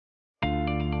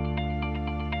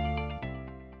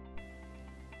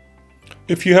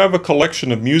If you have a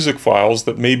collection of music files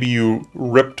that maybe you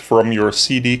ripped from your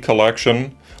CD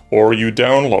collection or you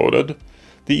downloaded,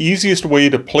 the easiest way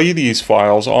to play these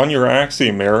files on your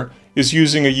AxiomAir is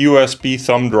using a USB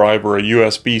thumb drive or a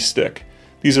USB stick.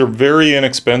 These are very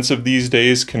inexpensive these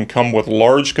days, can come with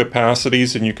large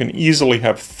capacities, and you can easily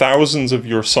have thousands of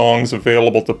your songs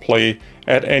available to play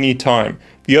at any time.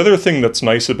 The other thing that's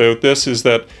nice about this is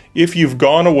that if you've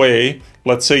gone away,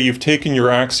 let's say you've taken your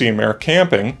AxiomAir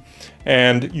camping,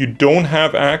 and you don't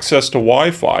have access to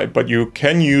Wi-Fi, but you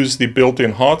can use the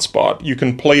built-in hotspot, you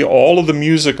can play all of the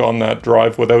music on that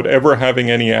drive without ever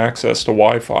having any access to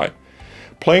Wi-Fi.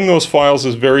 Playing those files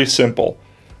is very simple.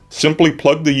 Simply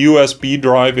plug the USB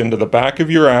drive into the back of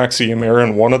your AxiomAir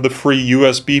in one of the free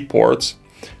USB ports,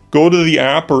 go to the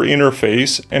app or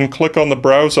interface, and click on the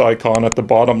browse icon at the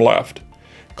bottom left.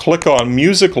 Click on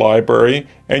Music Library,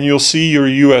 and you'll see your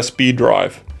USB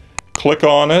drive. Click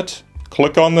on it.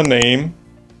 Click on the name.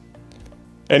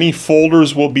 Any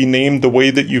folders will be named the way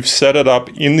that you've set it up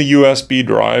in the USB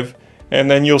drive,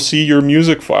 and then you'll see your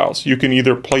music files. You can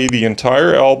either play the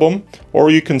entire album, or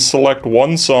you can select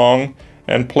one song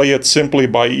and play it simply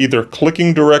by either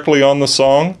clicking directly on the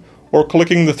song or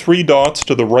clicking the three dots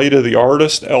to the right of the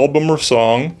artist, album, or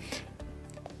song,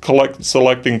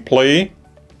 selecting play,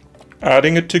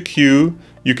 adding it to queue.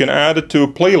 You can add it to a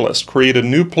playlist, create a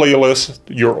new playlist.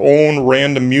 Your own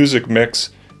random music mix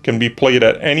can be played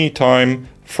at any time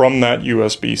from that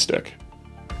USB stick.